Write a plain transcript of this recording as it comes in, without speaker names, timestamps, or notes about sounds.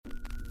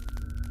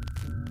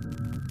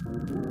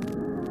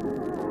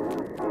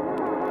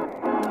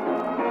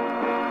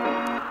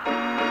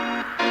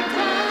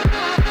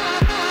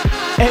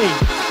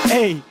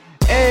Hey,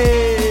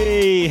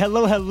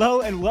 hello,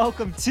 and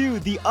welcome to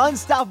the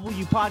Unstoppable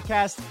You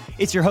podcast.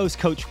 It's your host,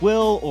 Coach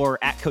Will, or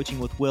at Coaching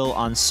with Will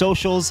on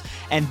socials.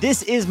 And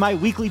this is my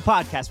weekly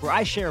podcast where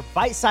I share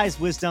bite-sized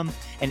wisdom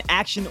and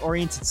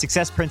action-oriented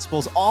success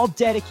principles, all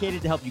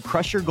dedicated to help you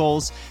crush your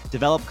goals,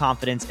 develop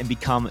confidence, and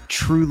become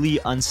truly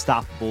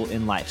unstoppable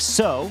in life.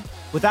 So,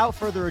 without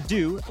further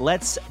ado,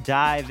 let's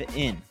dive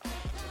in.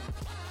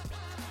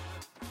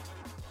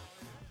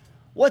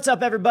 What's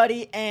up,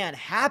 everybody, and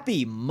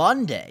happy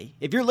Monday.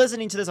 If you're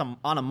listening to this on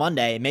a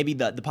Monday, maybe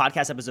the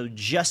podcast episode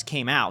just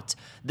came out,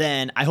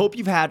 then I hope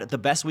you've had the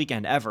best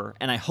weekend ever,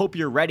 and I hope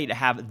you're ready to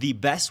have the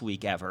best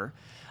week ever.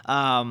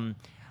 I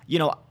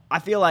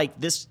feel like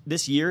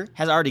this year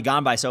has already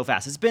gone by so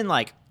fast. It's been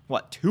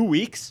 2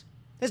 weeks?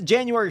 It's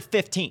January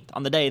 15th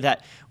on the day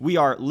that we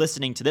are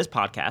listening to this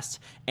podcast,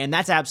 and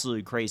that's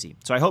absolutely crazy.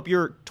 So I hope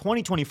your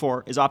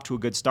 2024 is off to a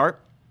good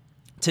start.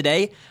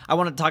 Today, I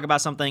want to talk about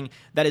something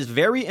that is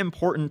very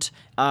important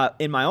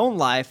in my own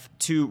life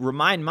to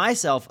remind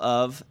myself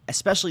of,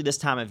 especially this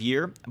time of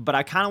year, but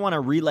I kind of want to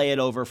relay it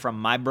over from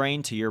my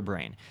brain to your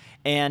brain.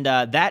 And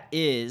that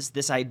is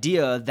this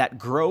idea that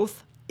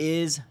growth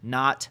is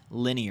not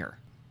linear.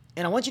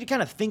 And I want you to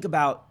kind of think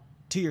about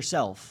to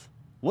yourself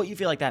what you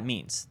feel like that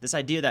means, this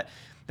idea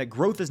that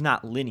growth is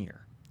not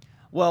linear.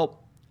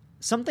 Well,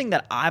 something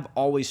that I've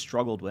always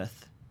struggled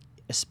with,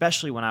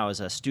 especially when I was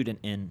a student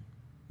in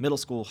middle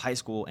school, high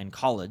school, and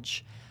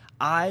college,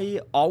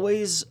 I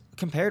always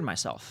compared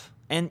myself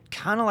and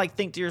kind of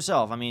think to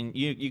yourself. I mean,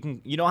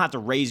 you don't have to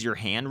raise your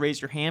hand,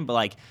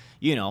 but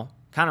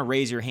kind of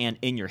raise your hand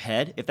in your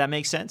head, if that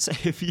makes sense.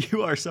 If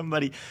you are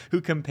somebody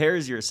who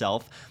compares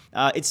yourself,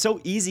 it's so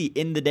easy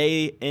in the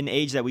day and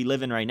age that we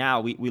live in right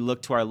now. We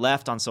look to our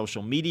left on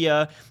social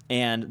media,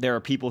 and there are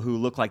people who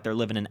look like they're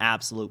living an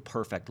absolute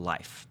perfect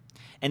life.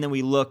 And then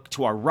we look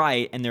to our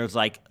right, and there's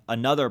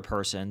another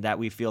person that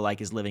we feel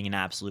like is living an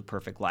absolute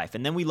perfect life.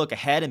 And then we look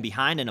ahead and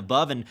behind and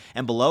above and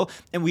below,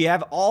 and we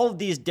have all of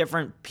these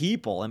different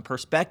people and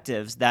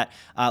perspectives that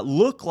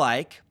look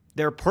like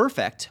they're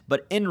perfect,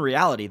 but in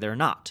reality, they're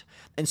not.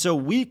 And so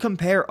we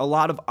compare a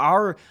lot of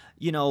our,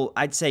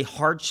 I'd say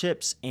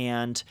hardships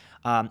and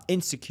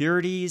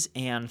insecurities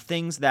and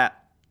things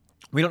that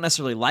we don't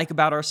necessarily like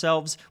about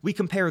ourselves. We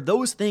compare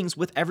those things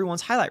with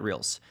everyone's highlight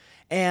reels.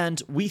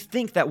 And we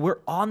think that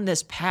we're on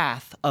this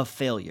path of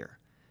failure.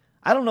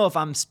 I don't know if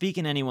I'm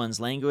speaking anyone's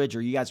language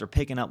or you guys are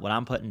picking up what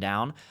I'm putting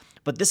down,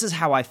 but this is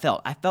how I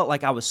felt. I felt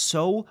like I was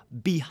so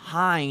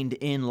behind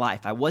in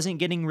life. I wasn't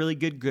getting really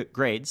good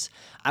grades.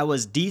 I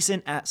was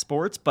decent at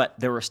sports, but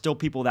there were still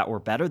people that were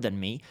better than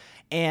me.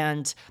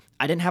 And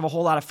I didn't have a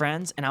whole lot of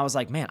friends. And I was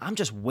like, man, I'm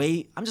just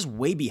way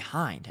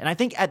behind. And I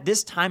think at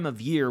this time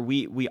of year,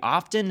 we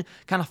often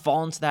kind of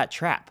fall into that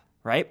trap.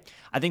 Right?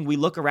 I think we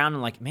look around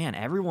and man,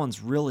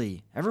 everyone's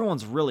really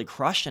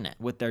crushing it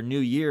with their new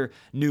year,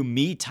 new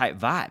me type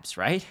vibes,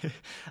 right?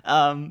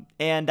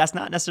 And that's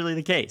not necessarily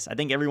the case. I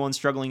think everyone's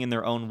struggling in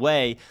their own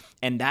way.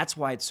 And that's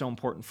why it's so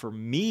important for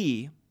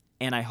me,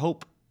 and I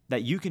hope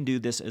that you can do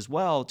this as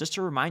well, just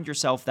to remind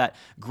yourself that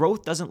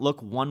growth doesn't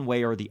look one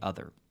way or the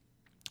other.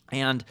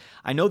 And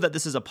I know that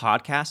this is a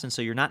podcast, and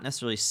so you're not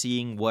necessarily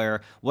seeing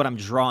what I'm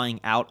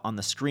drawing out on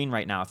the screen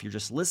right now if you're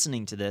just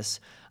listening to this.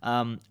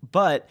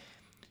 But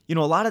a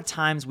lot of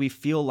times we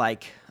feel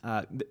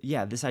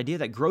this idea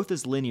that growth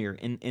is linear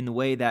in the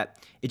way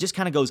that it just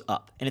kind of goes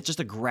up, and it's just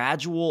a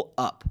gradual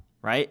up,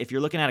 right? If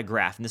you're looking at a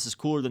graph, and this is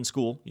cooler than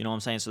school, you know what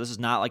I'm saying? So this is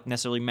not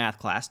necessarily math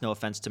class, no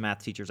offense to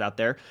math teachers out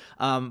there,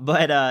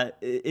 but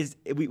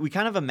we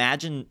kind of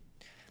imagine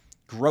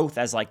growth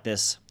as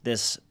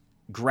this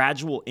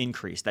gradual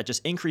increase that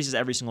just increases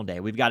every single day.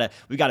 We've got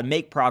to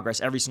make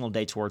progress every single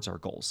day towards our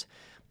goals.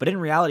 But in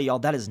reality, y'all,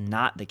 that is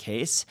not the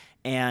case,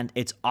 and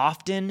it's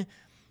often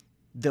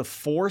the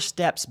 4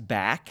 steps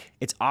back,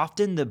 it's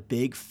often the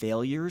big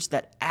failures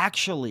that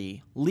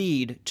actually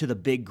lead to the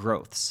big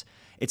growths.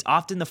 It's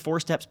often the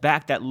 4 steps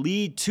back that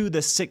lead to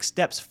the 6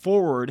 steps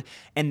forward,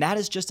 and that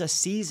is just a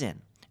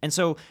season. And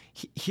so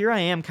here I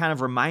am kind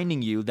of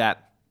reminding you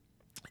that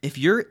if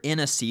you're in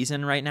a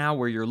season right now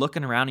where you're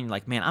looking around and you're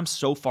like, man, I'm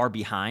so far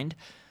behind,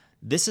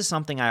 this is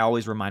something I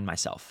always remind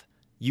myself.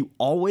 You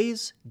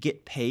always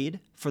get paid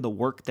for the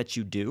work that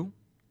you do.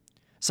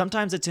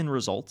 Sometimes it's in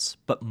results,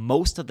 but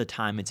most of the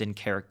time it's in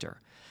character.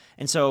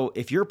 And so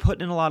if you're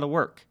putting in a lot of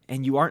work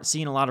and you aren't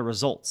seeing a lot of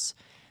results,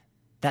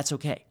 that's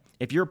okay.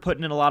 If you're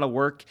putting in a lot of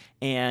work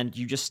and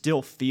you just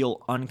still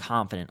feel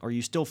unconfident or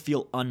you still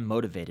feel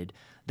unmotivated,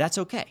 that's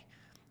okay.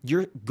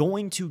 You're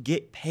going to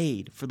get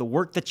paid for the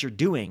work that you're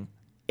doing.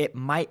 It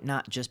might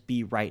not just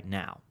be right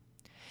now.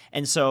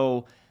 And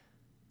so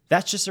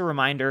that's just a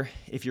reminder.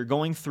 If you're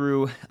going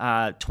through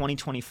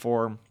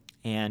 2024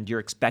 and you're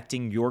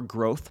expecting your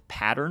growth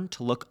pattern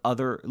to look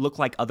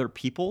like other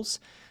people's,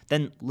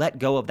 then let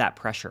go of that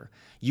pressure.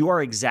 You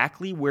are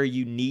exactly where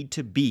you need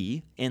to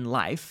be in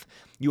life.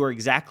 You are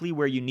exactly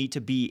where you need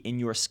to be in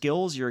your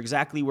skills. You're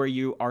exactly where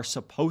you are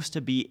supposed to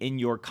be in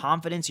your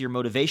confidence, your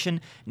motivation.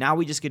 Now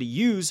we just get to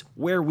use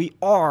where we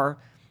are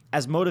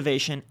as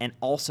motivation and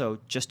also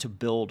just to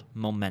build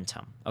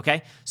momentum.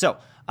 Okay, so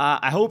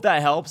I hope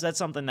that helps. That's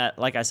something that,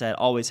 like I said,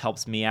 always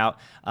helps me out.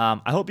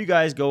 I hope you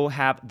guys go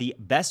have the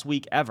best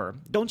week ever.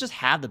 Don't just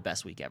have the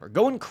best week ever.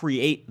 Go and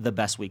create the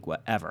best week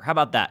ever. How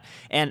about that?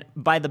 And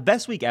by the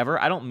best week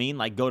ever, I don't mean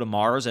like go to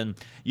Mars and,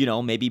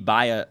 maybe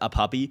buy a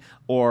puppy,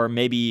 or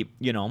maybe,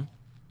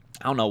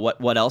 I don't know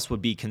what else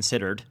would be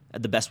considered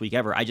the best week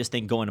ever. I just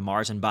think going to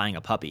Mars and buying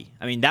a puppy.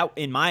 I mean, that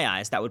in my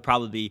eyes, that would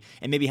probably be,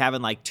 and maybe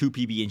having like 2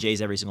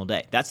 PB&Js every single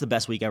day. That's the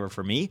best week ever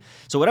for me.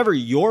 So whatever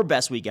your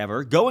best week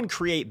ever, go and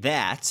create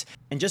that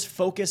and just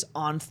focus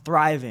on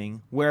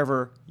thriving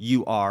wherever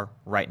you are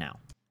right now.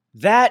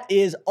 That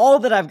is all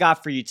that I've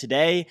got for you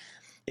today.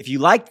 If you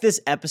liked this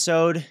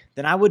episode,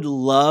 then I would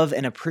love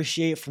and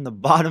appreciate from the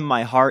bottom of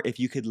my heart if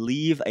you could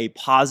leave a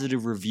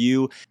positive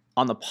review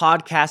on the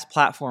podcast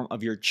platform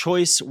of your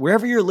choice.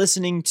 Wherever you're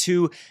listening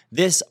to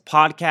this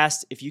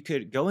podcast, if you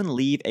could go and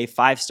leave a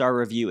 5-star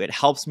review, it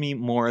helps me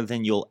more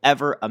than you'll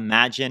ever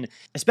imagine,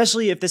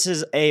 especially if this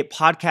is a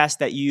podcast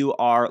that you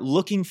are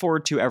looking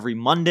forward to every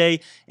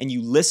Monday and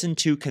you listen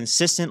to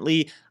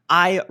consistently.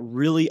 I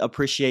really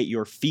appreciate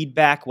your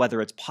feedback,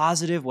 whether it's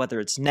positive, whether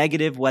it's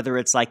negative, whether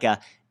it's like I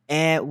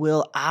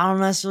don't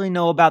necessarily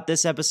know about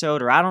this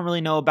episode, or I don't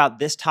really know about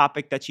this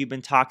topic that you've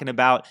been talking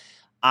about.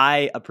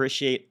 I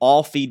appreciate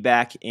all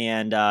feedback,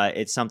 and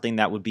it's something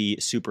that would be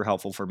super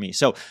helpful for me.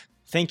 So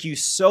thank you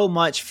so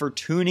much for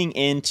tuning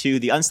into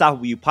the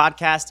Unstoppable You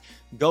podcast.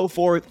 Go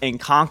forth and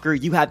conquer.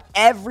 You have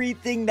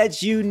everything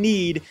that you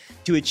need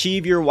to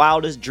achieve your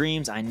wildest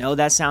dreams. I know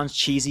that sounds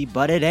cheesy,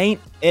 but it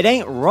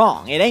ain't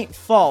wrong. It ain't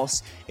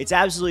false. It's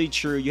absolutely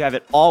true. You have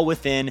it all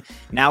within.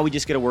 Now we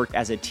just got to work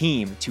as a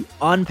team to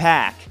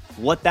unpack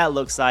what that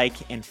looks like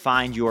and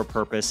find your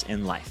purpose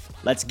in life.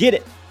 Let's get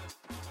it.